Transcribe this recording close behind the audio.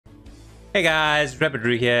Hey guys,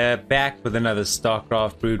 Resilient here, back with another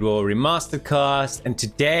Starcraft Broodwar Remastered cast, and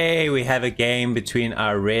today we have a game between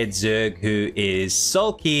our red Zerg, who is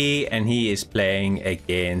Soulkey, and he is playing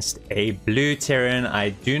against a blue Terran.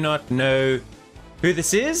 I do not know who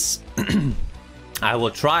this is. I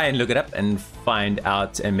will try and look it up and find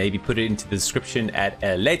out and maybe put it into the description at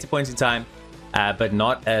a later point in time, but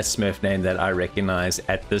not a Smurf name that I recognize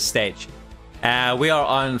at this stage. We are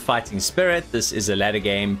on Fighting Spirit. This is a ladder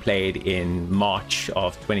game played in March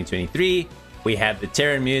of 2023. We have the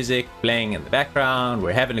Terran music playing in the background.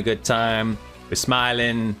 We're having a good time. We're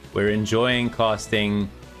smiling. We're enjoying casting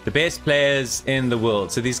the best players in the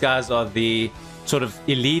world. So these guys are the sort of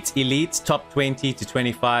elite, top 20 to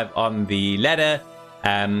 25 on the ladder.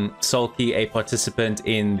 Soulkey, a participant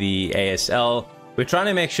in the ASL. We're trying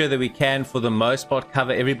to make sure that we can, for the most part,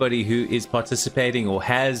 cover everybody who is participating or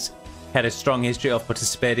has had a strong history of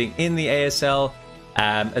participating in the ASL,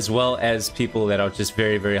 as well as people that are just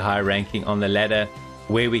very, very high ranking on the ladder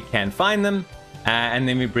where we can find them, and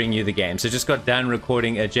then we bring you the game. So just got done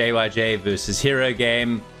recording a JYJ versus Hero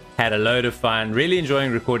game, had a load of fun, really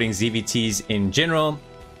enjoying recording ZVTs in general.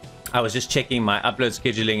 I was just checking my upload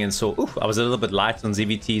scheduling and saw, I was a little bit light on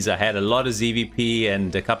ZVTs. I had a lot of ZVP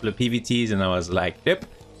and a couple of PVTs, and I was like, yep.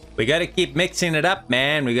 We got to keep mixing it up,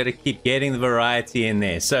 man. We got to keep getting the variety in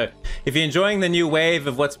there. So if you're enjoying the new wave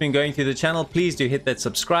of what's been going through the channel, please do hit that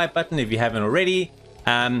subscribe button if you haven't already.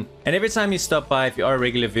 And every time you stop by, if you are a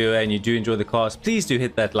regular viewer and you do enjoy the cast, please do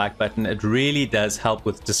hit that like button. It really does help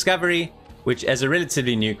with discovery, which as a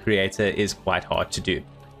relatively new creator is quite hard to do.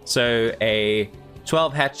 So a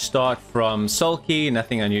 12 hatch start from Soulkey,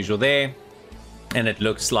 nothing unusual there. And it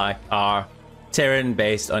looks like our Terran,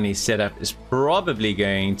 based on his setup, is probably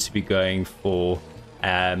going to be going for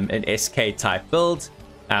an SK type build.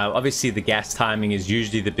 Obviously the gas timing is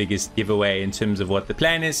usually the biggest giveaway in terms of what the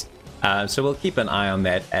plan is, so we'll keep an eye on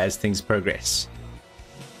that as things progress.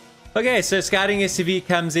 Okay, so scouting SCV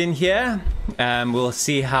comes in here. We'll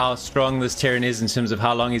see how strong this Terran is in terms of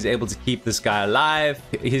how long he's able to keep this guy alive.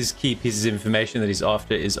 His key pieces of information that he's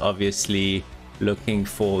after is obviously looking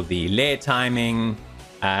for the lair timing,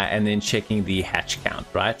 and then checking the hatch count,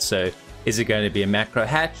 right? So is it going to be a macro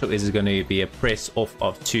hatch, or is it going to be a press off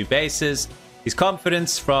of two bases? His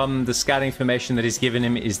confidence from the scouting information that he's given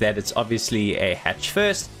him is that it's obviously a hatch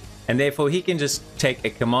first, and therefore he can just take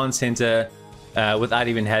a command center without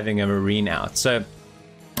even having a marine out. So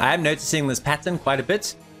I am noticing this pattern quite a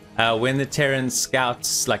bit. When the Terran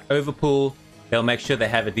scouts like overpool, they'll make sure they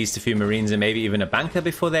have at least a few marines and maybe even a bunker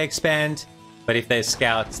before they expand. But if they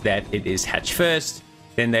scout that it is hatch first,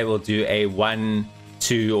 then they will do a 1,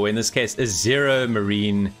 2, or in this case a 0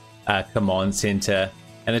 marine command center,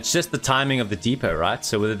 and it's just the timing of the depot, right?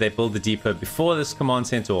 So whether they build the depot before this command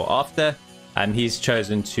center or after, he's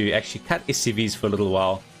chosen to actually cut SCVs for a little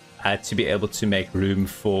while to be able to make room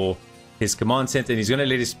for his command center. And he's going to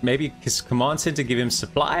let his command center give him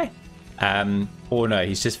supply, or no,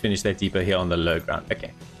 he's just finished that depot here on the low ground.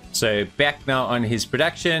 Okay, so back now on his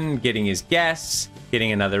production, getting his gas,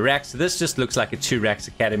 getting another rack. So this just looks like a 2 racks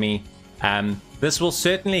academy. This will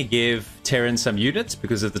certainly give Terran some units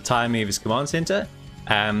because of the timing of his command center.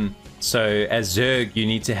 So as Zerg, you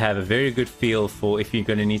need to have a very good feel for if you're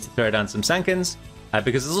going to need to throw down some Sunkens,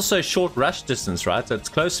 because it's also a short rush distance, right? So it's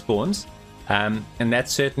close spawns, and that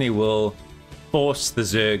certainly will force the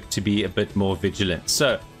Zerg to be a bit more vigilant.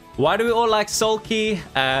 So why do we all like Soulkey?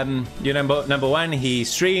 You know, number one, he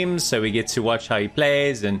streams, so we get to watch how he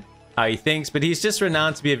plays and how he thinks, but he's just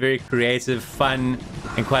renowned to be a very creative, fun,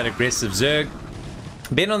 and quite aggressive Zerg.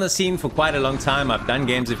 Been on the scene for quite a long time. I've done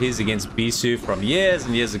games of his against Bisu from years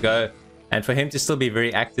and years ago, and for him to still be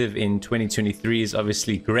very active in 2023 is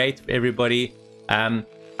obviously great for everybody. I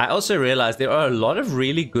also realized there are a lot of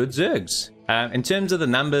really good Zergs. In terms of the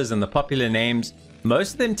numbers and the popular names,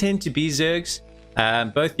 most of them tend to be Zergs,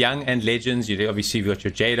 both young and legends. Obviously you've got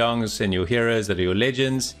your Jadongs and your heroes that are your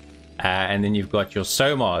legends. And then you've got your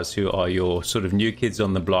Somars, who are your sort of new kids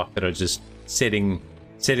on the block that are just setting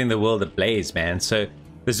the world ablaze, man. So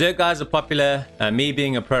the Zerg guys are popular. Me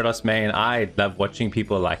being a Protoss main, I love watching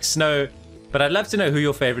people like Snow. But I'd love to know who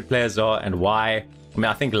your favorite players are and why. I mean,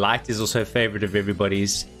 I think Light is also a favorite of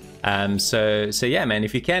everybody's. So yeah, man,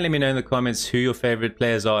 if you can, let me know in the comments who your favorite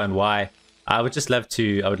players are and why. I would love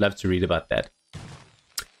to read about that.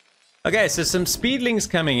 Okay, so some speedlings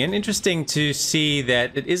coming in. Interesting to see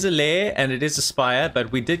that it is a lair and it is a spire,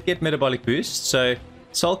 but we did get metabolic boost. So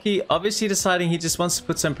Soulkey obviously deciding he just wants to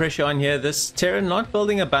put some pressure on here. This Terran not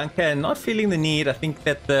building a bunker and not feeling the need. I think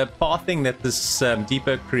that the pathing that this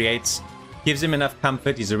depot creates gives him enough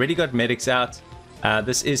comfort. He's already got medics out.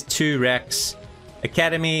 This is 2 racks.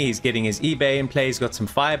 academy. He's getting his eBay in play. He's got some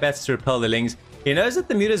fire bats to repel the lings. He knows that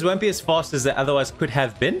the mutas won't be as fast as they otherwise could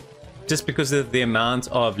have been, just because of the amount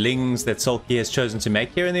of lings that Soulkey has chosen to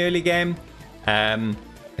make here in the early game.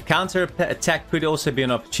 A counter attack could also be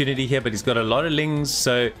an opportunity here, but he's got a lot of lings,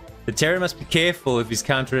 so the Terran must be careful if his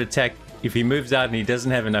counter attack, if he moves out and he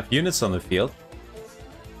doesn't have enough units on the field.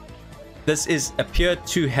 This is a pure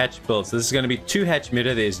 2-hatch build, so this is going to be 2-hatch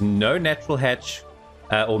muta. There's no natural hatch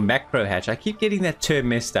or macro hatch. I keep getting that term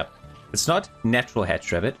messed up. It's not natural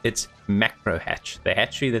hatch, rabbit. It's macro hatch, the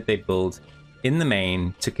hatchery that they build in the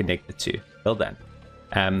main to connect the two. Well done.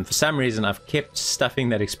 For some reason, I've kept stuffing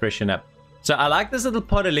that expression up. So I like this little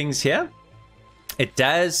pot of lings here. It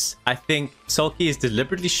does, I think, Soulkey is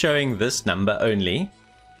deliberately showing this number only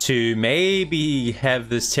to maybe have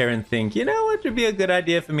this Terran think, you know what would be a good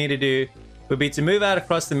idea for me to do? Would be to move out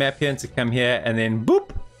across the map here and to come here, and then boop,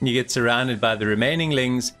 you get surrounded by the remaining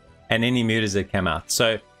lings and any mutas that come out.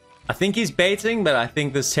 So I think he's baiting, but I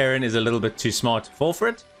think this Terran is a little bit too smart to fall for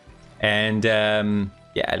it. And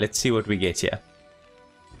yeah, let's see what we get here.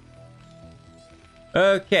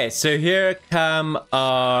 Okay, so here come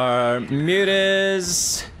our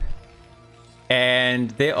mutas.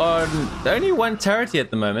 And there are only one turret here at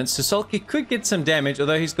the moment, so Soulkey could get some damage,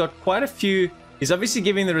 although he's got quite a few. He's obviously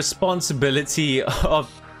giving the responsibility of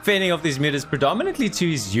fending off these mutas predominantly to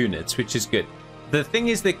his units, which is good. The thing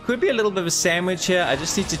is, there could be a little bit of a sandwich here. I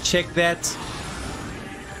just need to check that.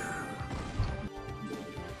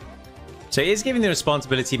 So he is giving the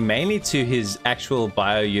responsibility mainly to his actual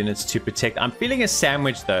bio units to protect. I'm feeling a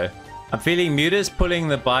sandwich though. I'm feeling mutas pulling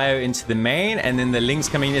the bio into the main and then the lings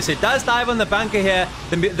coming in. So it does dive on the bunker here.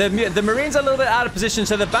 The Marines are a little bit out of position,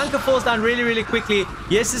 so the bunker falls down really, really quickly.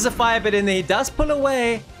 Yes, there's a fire bit in there. He does pull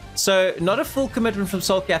away. So not a full commitment from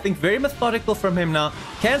Soulkey. I think very methodical from him now.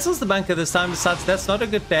 Cancels the bunker this time. Decides that's not a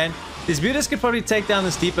good plan. These mutas could probably take down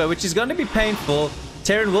this depot, which is going to be painful.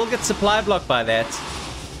 Terran will get supply blocked by that.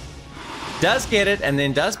 Does get it and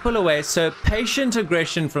then does pull away. So patient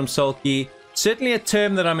aggression from Soulkey. Certainly a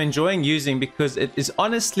term that I'm enjoying using because it is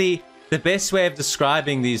honestly the best way of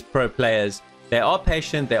describing these pro players. They are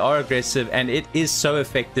patient, they are aggressive, and it is so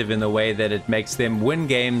effective in the way that it makes them win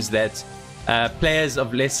games that players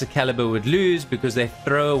of lesser caliber would lose because they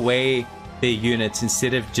throw away their units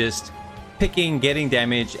instead of just picking, getting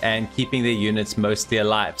damage, and keeping their units mostly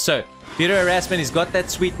alive. So, Muta Harassment, he's got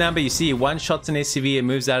that sweet number. You see, he one-shots an SCV and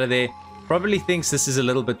moves out of there. Probably thinks this is a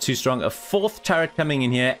little bit too strong. A fourth turret coming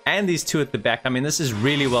in here and these two at the back. I mean, this is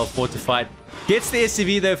really well fortified. Gets the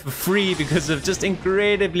SCV though for free because of just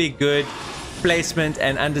incredibly good placement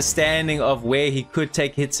and understanding of where he could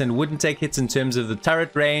take hits and wouldn't take hits in terms of the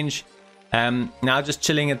turret range. Now just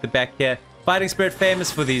chilling at the back here. Fighting Spirit,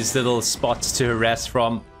 famous for these little spots to harass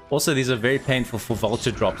from. Also, these are very painful for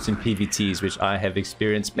vulture drops in PvTs, which I have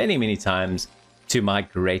experienced many, many times to my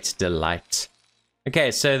great delight.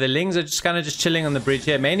 Okay, so the lings are just kind of chilling on the bridge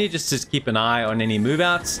here, mainly just to keep an eye on any move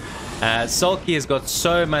outs. Soulkey has got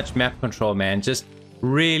so much map control, man, just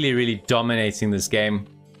really, really dominating this game.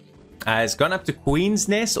 It's gone up to Queen's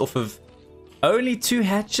Nest off of only 2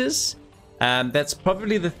 hatches. That's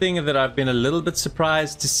probably the thing that I've been a little bit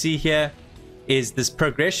surprised to see here, is this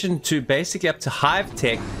progression to basically up to Hive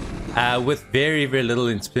Tech with very, very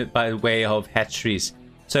little by way of hatcheries.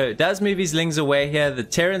 So it does move his lings away here. The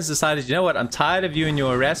Terrans decided, you know what, I'm tired of you and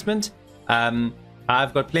your harassment.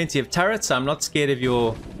 I've got plenty of turrets, so I'm not scared of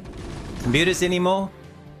your mutas anymore.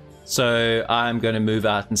 So I'm going to move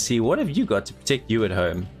out and see what have you got to protect you at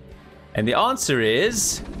home. And the answer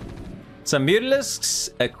is some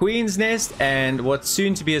mutalisks, a Queen's Nest, and what's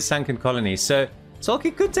soon to be a sunken colony. So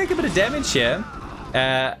Soulkey could take a bit of damage here,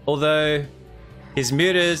 although his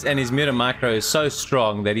mutas and his muta micro is so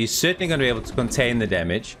strong that he's certainly going to be able to contain the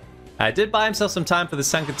damage. Did buy himself some time for the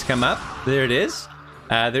sunken to come up. There it is.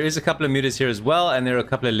 There is a couple of mutas here as well, and there are a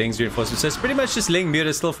couple of lings reinforcements. So it's pretty much just ling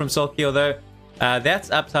muta still from Soulkey, although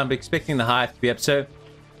that's up, so I'm expecting the hive to be up. So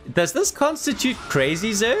does this constitute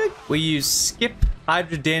crazy Zerg, where you skip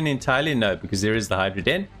Hydra Den entirely? No, because there is the Hydra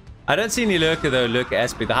Den. I don't see any lurker though, lurker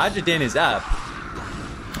aspect. The Hydra Den is up.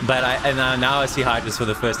 But now I see Hydras for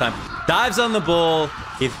the first time. Dives on the ball.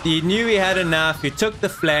 If he knew he had enough, he took the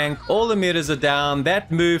flank. All the mutas are down.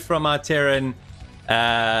 That move from our Terran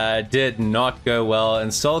did not go well.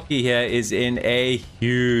 And Soulkey here is in a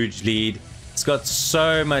huge lead. He's got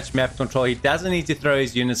so much map control. He doesn't need to throw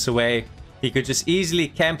his units away. He could just easily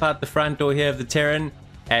camp out the front door here of the Terran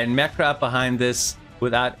and macro up behind this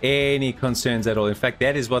without any concerns at all. In fact,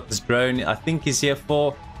 that is what this drone, I think, is here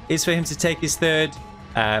for, is for him to take his third.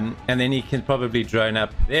 And then he can probably drone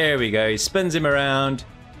up. There we go. He spins him around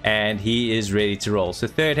and he is ready to roll. So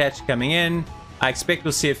third hatch coming in. I expect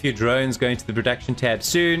we'll see a few drones going to the production tab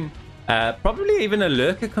soon. Probably even a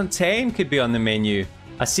lurker contain could be on the menu.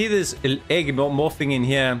 I see this egg morphing in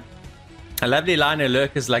here. A lovely line of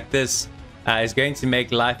lurkers like this is going to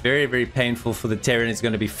make life very, very painful for the Terran. He's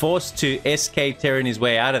going to be forced to SK Terran his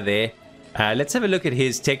way out of there. Let's have a look at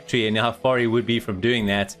his tech tree and how far he would be from doing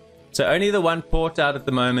that. So only the one port out at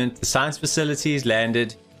the moment. The science facility is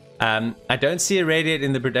landed. I don't see a radiate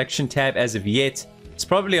in the production tab as of yet. It's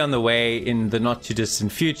probably on the way in the not too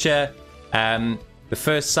distant future. The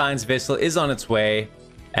first science vessel is on its way.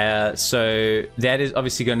 So that is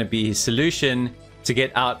obviously going to be his solution to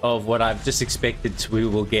get out of what I've just expected. We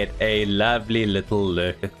will get a lovely little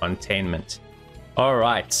lurker containment. All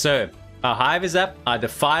right, so our hive is up. Our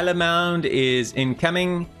defiler mound is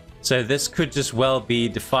incoming. So this could just well be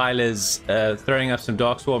defilers throwing up some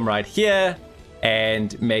dark swarm right here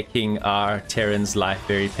and making our Terran's life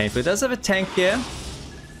very painful. It does have a tank here,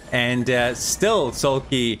 and still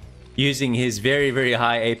Soulkey using his very, very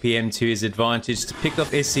high APM to his advantage to pick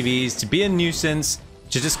off SCVs, to be a nuisance,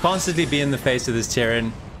 to just constantly be in the face of this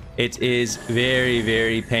Terran. It is very,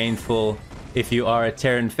 very painful if you are a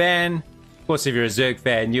Terran fan. Of course, if you're a Zerg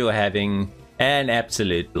fan, you're having an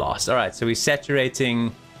absolute blast. All right, so we're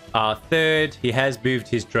saturating our third. He has moved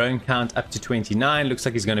his drone count up to 29. Looks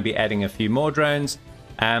like he's going to be adding a few more drones.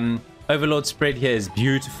 Overlord spread here is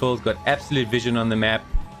beautiful. It's got absolute vision on the map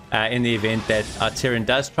in the event that our Terran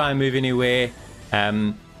does try and move anywhere.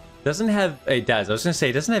 Doesn't have, it does. I was going to say,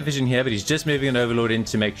 it doesn't have vision here, but he's just moving an Overlord in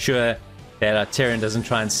to make sure that our Terran doesn't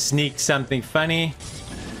try and sneak something funny.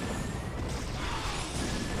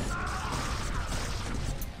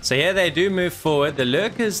 So here they do move forward. The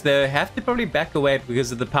lurkers, though, have to probably back away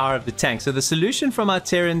because of the power of the tank. So the solution from our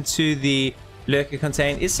Terran to the lurker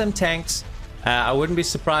contain is some tanks. I wouldn't be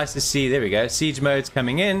surprised to see, there we go, siege mode's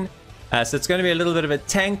coming in. So it's going to be a little bit of a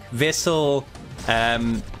tank vessel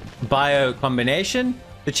bio combination.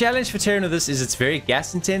 The challenge for Terran of this is it's very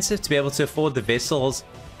gas intensive to be able to afford the vessels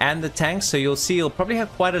and the tanks. So you'll see you'll probably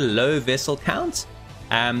have quite a low vessel count.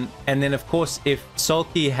 And then, of course, if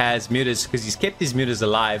Soulkey has mutas, because he's kept his mutas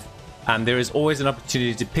alive, there is always an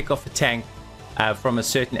opportunity to pick off a tank from a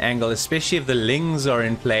certain angle, especially if the lings are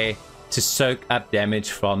in play, to soak up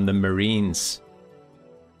damage from the Marines.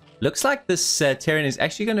 Looks like this Terran is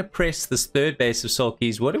actually going to press this third base of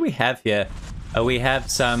Soulkey's. What do we have here? We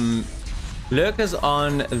have some lurkers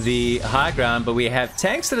on the high ground, but we have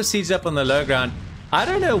tanks that are sieged up on the low ground. I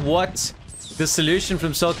don't know what the solution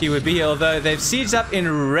from Soulkey would be, although they've sieged up in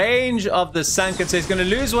range of the sunken, so he's going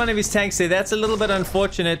to lose one of his tanks there. That's a little bit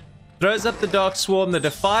unfortunate. Throws up the Dark Swarm. The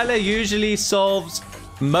Defiler usually solves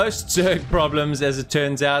most Zerg problems, as it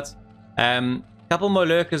turns out. Couple more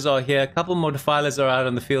lurkers are here, a couple more defilers are out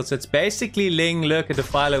on the field, so it's basically Ling, lurker,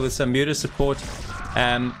 defiler with some muta support.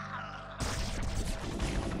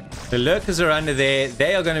 The lurkers are under there.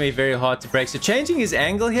 They are going to be very hard to break. So changing his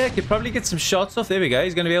angle here, could probably get some shots off. There we go.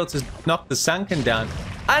 He's going to be able to knock the Sunken down.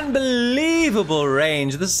 Unbelievable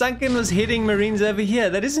range. The Sunken was hitting Marines over here.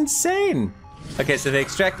 That is insane. Okay, so the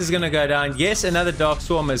extractor is going to go down. Yes, another Dark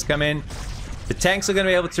Swarm has come in. The tanks are going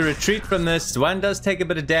to be able to retreat from this. One does take a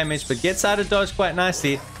bit of damage, but gets out of dodge quite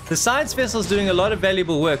nicely. The science vessel is doing a lot of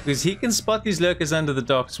valuable work because he can spot these lurkers under the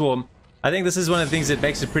Dark Swarm. I think this is one of the things that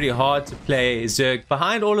makes it pretty hard to play Zerg.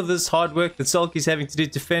 Behind all of this hard work that Soulkey's having to do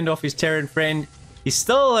to fend off his Terran friend, he's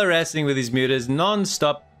still harassing with his mutas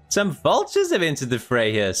non-stop. Some vultures have entered the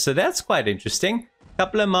fray here, so that's quite interesting.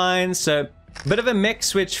 Couple of mines, so a bit of a mech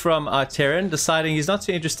switch from our Terran, deciding he's not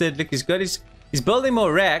too interested. Look, he's building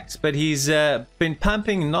more racks, but he's been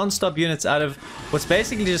pumping non-stop units out of what's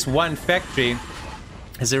basically just one factory.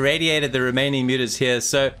 Has irradiated the remaining mutas here,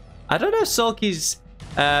 so I don't know if Soulkey's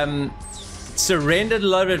surrendered a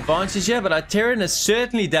lot of advantage here, but our Terran has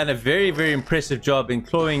certainly done a very, very impressive job in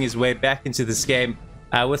clawing his way back into this game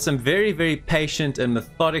with some very, very patient and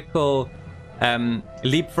methodical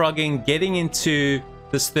leapfrogging, getting into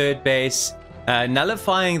this third base,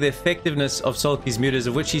 nullifying the effectiveness of Soulkey's mutas,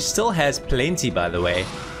 of which he still has plenty, by the way,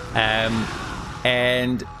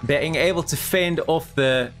 and being able to fend off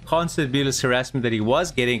the constant mutas harassment that he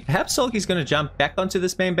was getting. Perhaps Soulkey's going to jump back onto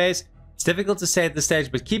this main base. It's difficult to say at this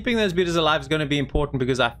stage, but keeping those mutas alive is going to be important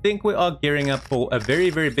because I think we are gearing up for a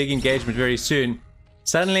very, very big engagement very soon.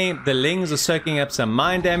 Suddenly, the Lings are soaking up some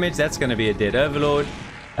mine damage. That's going to be a dead Overlord.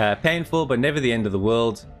 Painful, but never the end of the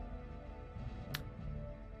world.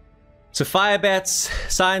 So fire bats,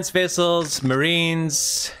 science vessels,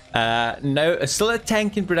 Marines, still a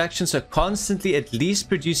tank in production, so constantly at least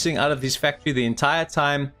producing out of this factory the entire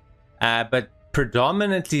time. But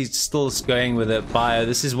predominantly still going with a bio.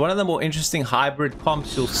 This is one of the more interesting hybrid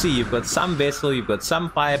comps you'll see. You've got some vessel, you've got some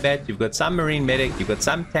firebat, you've got some marine medic, you've got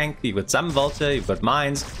some tank, you've got some vulture, you've got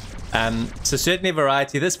mines. So certainly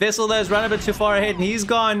variety. This vessel though has run a bit too far ahead and he's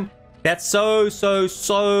gone. That's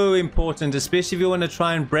so important, especially if you want to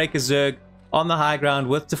try and break a Zerg on the high ground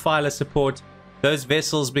with Defiler support. Those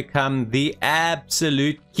vessels become the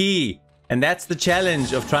absolute key. And that's the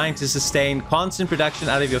challenge of trying to sustain constant production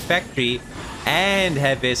out of your factory and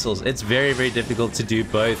have vessels. It's very difficult to do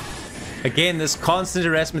both. Again, this constant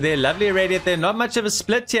harassment there. Lovely irradiate there. Not much of a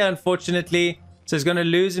split here, unfortunately. So he's going to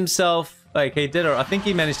lose himself. Okay, he did, or I think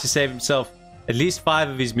he managed to save himself at least 5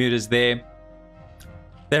 of his mutas there.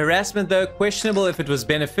 The harassment, though, questionable if it was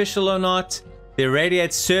beneficial or not. The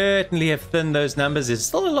irradiates certainly have thinned those numbers. There's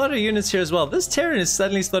still a lot of units here as well. This Terran is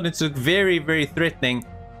suddenly starting to look very threatening.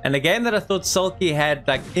 And a game that I thought Soulkey had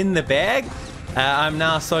like in the bag, I'm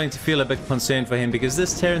now starting to feel a bit concerned for him because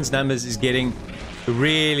this Terran's numbers is getting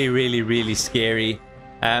really scary.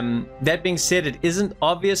 That being said, it isn't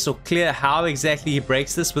obvious or clear how exactly he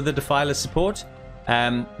breaks this with the Defiler support,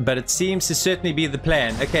 but it seems to certainly be the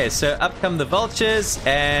plan. Okay, so up come the vultures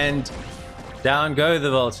and down go the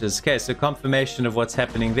vultures. Okay, so confirmation of what's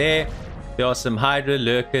happening there. There are some Hydra,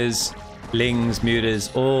 Lurkers, Lings,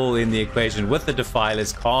 Mutas, all in the equation with the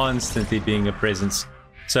Defilers constantly being a presence.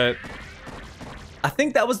 So I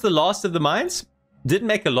think that was the last of the mines. Did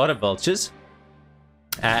make a lot of vultures.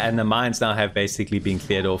 And the mines now have basically been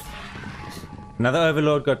cleared off. Another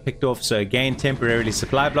Overlord got picked off, so again temporarily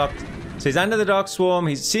supply blocked. So he's under the Dark Swarm.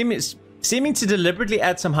 He's seeming to deliberately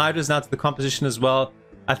add some Hydras now to the composition as well.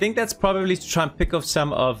 I think that's probably to try and pick off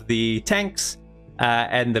some of the tanks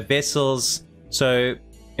and the vessels. So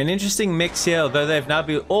an interesting mix here, although they've now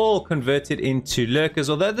been all converted into Lurkers.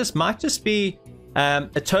 Although this might just be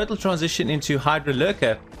a total transition into Hydra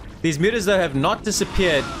Lurker. These mutas though have not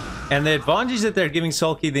disappeared. And the advantage that they're giving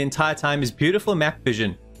Soulkey the entire time is beautiful map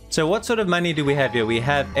vision. So what sort of money do we have here? We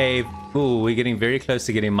have a... Ooh, we're getting very close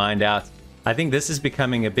to getting mined out. I think this is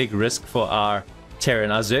becoming a big risk for our Terran.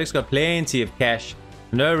 Our Zerg's got plenty of cash.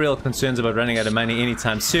 No real concerns about running out of money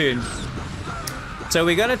anytime soon. So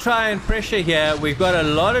we're going to try and pressure here. We've got a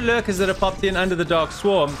lot of Lurkers that have popped in under the Dark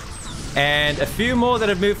Swarm. And a few more that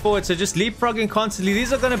have moved forward. So just leapfrogging constantly.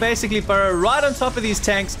 These are going to basically burrow right on top of these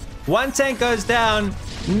tanks. One tank goes down.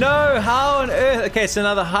 No, how on earth? Okay, so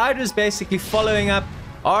now the Hydra's basically following up.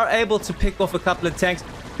 Are able to pick off a couple of tanks.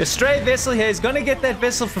 A stray vessel here is going to get that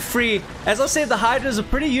vessel for free. As I said, the Hydras are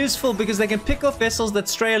pretty useful because they can pick off vessels that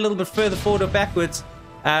stray a little bit further forward or backwards.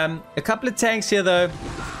 A couple of tanks here though.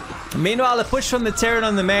 Meanwhile, a push from the Terran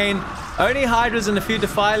on the main. Only Hydras and a few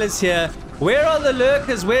Defilers here. Where are the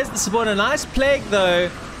Lurkers? Where's the support? A nice plague though.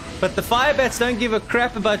 But the Firebats don't give a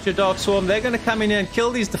crap about your Dark Swarm. They're going to come in here and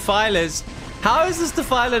kill these Defilers. How is this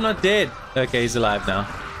Defiler not dead? Okay, he's alive now.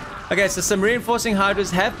 Okay, so some reinforcing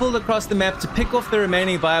Hydras have pulled across the map to pick off the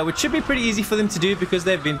remaining bio, which should be pretty easy for them to do because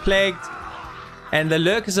they've been plagued. And the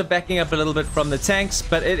Lurkers are backing up a little bit from the tanks,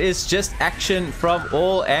 but it is just action from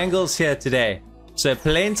all angles here today. So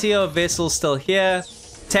plenty of vessels still here.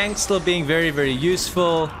 Tanks still being very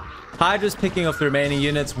useful. Hydra's picking off the remaining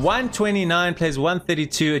units. 129 plays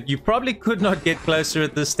 132. You probably could not get closer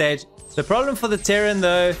at this stage. The problem for the Terran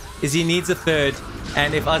though is he needs a third.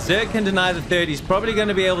 And if our Zerg can deny the third, he's probably going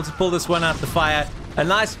to be able to pull this one out the fire. A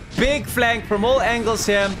nice big flank from all angles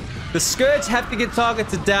here. The Scourge have to get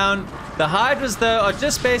targeted down. The Hydras though are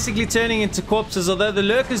just basically turning into corpses, although the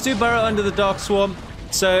Lurkers do burrow under the Dark Swarm.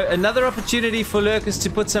 So another opportunity for Lurkers to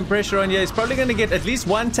put some pressure on here. He's probably going to get at least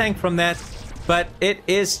one tank from that. But it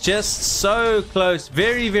is just so close.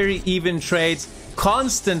 Very even trades.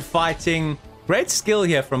 Constant fighting. Great skill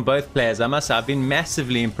here from both players. I must say, I've been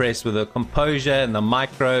massively impressed with the composure and the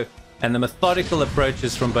micro and the methodical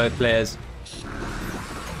approaches from both players.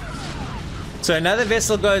 So another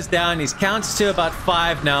vessel goes down. He's counted to about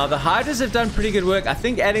 5 now. The Hydras have done pretty good work. I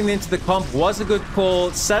think adding them to the comp was a good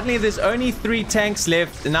call. Suddenly there's only 3 tanks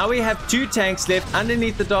left. And now we have 2 tanks left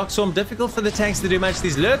underneath the Dark Swarm. Difficult for the tanks to do much.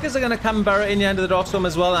 These Lurkers are going to come and burrow in here under the Dark Swarm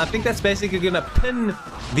as well. And I think that's basically going to pin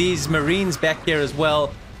these Marines back here as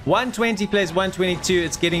well. 120 plays 122.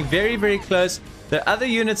 It's getting very close. The other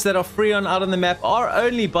units that are free out on the map are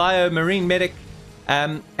only Bio, Marine Medic.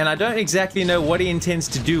 And I don't exactly know what he intends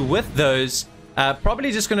to do with those.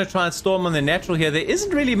 Probably just going to try and storm on the natural here. There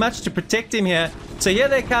isn't really much to protect him here. So here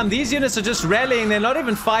they come. These units are just rallying. They're not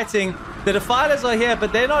even fighting. The Defilers are here,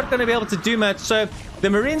 but they're not going to be able to do much. So The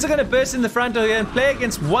Marines are going to burst in the front door here and play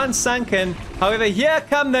against one Sunken. However, here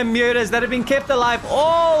come the Mutas that have been kept alive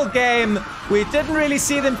all game. We didn't really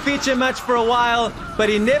see them feature much for a while, but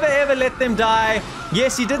he never ever let them die.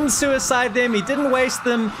 Yes, he didn't suicide them. He didn't waste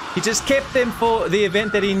them. He just kept them for the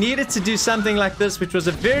event that he needed to do something like this, which was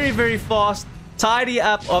a very, very fast tidy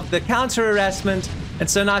up of the counter harassment. And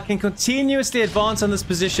so now I can continuously advance on this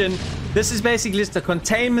position. This is basically just a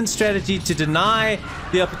containment strategy to deny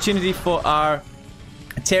the opportunity for our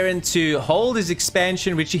Terran to hold his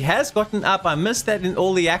expansion, which he has gotten up. I missed that in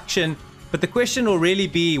all the action. But the question will really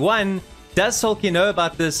be, one, does Soulkey know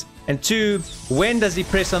about this? And two, when does he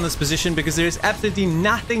press on this position? Because there is absolutely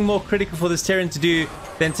nothing more critical for this Terran to do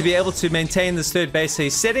than to be able to maintain this third base. So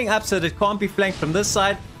he's setting up so that it can't be flanked from this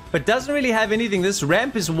side, but doesn't really have anything. This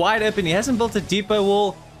ramp is wide open. He hasn't built a depot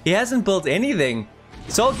wall. He hasn't built anything.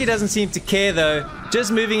 Soulkey doesn't seem to care though.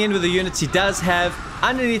 Just moving in with the units he does have.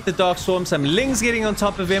 Underneath the Dark Swarm, some Lings getting on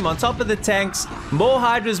top of him, on top of the tanks. More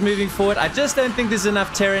Hydras moving forward. I just don't think there's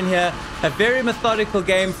enough Terran here. A very methodical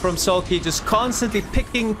game from Soulkey, just constantly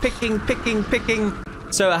picking.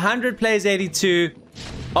 So 100 plays 82.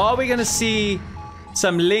 Are we going to see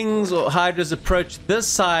some Lings or Hydras approach this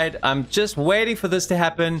side? I'm just waiting for this to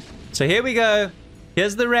happen. So here we go.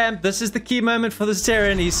 Here's the ramp. This is the key moment for this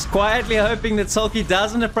Terran. He's quietly hoping that Soulkey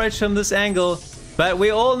doesn't approach from this angle. But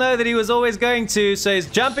we all know that he was always going to. So he's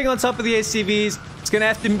jumping on top of the SCVs. He's going to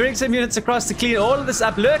have to bring some units across to clean all of this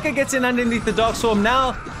up. Lurker gets in underneath the Dark Swarm.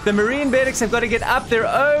 Now the Marine medics have got to get up their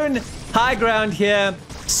own high ground here.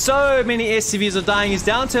 So many SCVs are dying. He's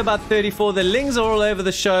down to about 34. The Lings are all over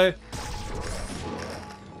the show.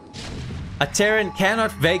 A Terran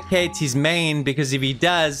cannot vacate his main, because if he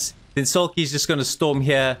does, then Soulkey's just going to storm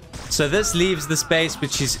here. So this leaves the space,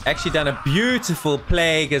 which he's actually done a beautiful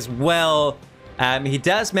plague as well. He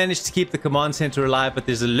does manage to keep the command center alive, but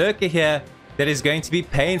there's a lurker here that is going to be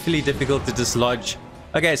painfully difficult to dislodge.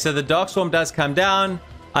 Okay, so the Dark Swarm does come down.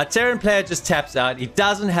 Our Terran player just taps out. He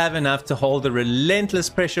doesn't have enough to hold the relentless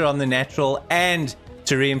pressure on the natural and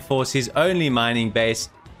to reinforce his only mining base.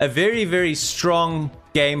 A very, very strong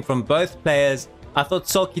game from both players. I thought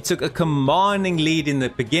Soulkey took a commanding lead in the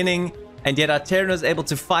beginning, and yet our Terran was able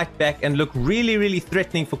to fight back and look really, really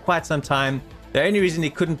threatening for quite some time. The only reason he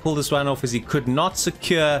couldn't pull this one off is he could not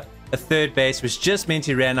secure a third base, which just meant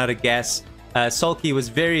he ran out of gas. Soulkey was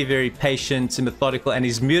very, very patient and methodical, and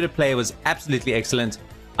his muta play was absolutely excellent.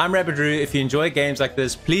 I'm Rabadru. If you enjoy games like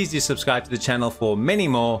this, please do subscribe to the channel for many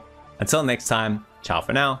more. Until next time, ciao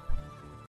for now.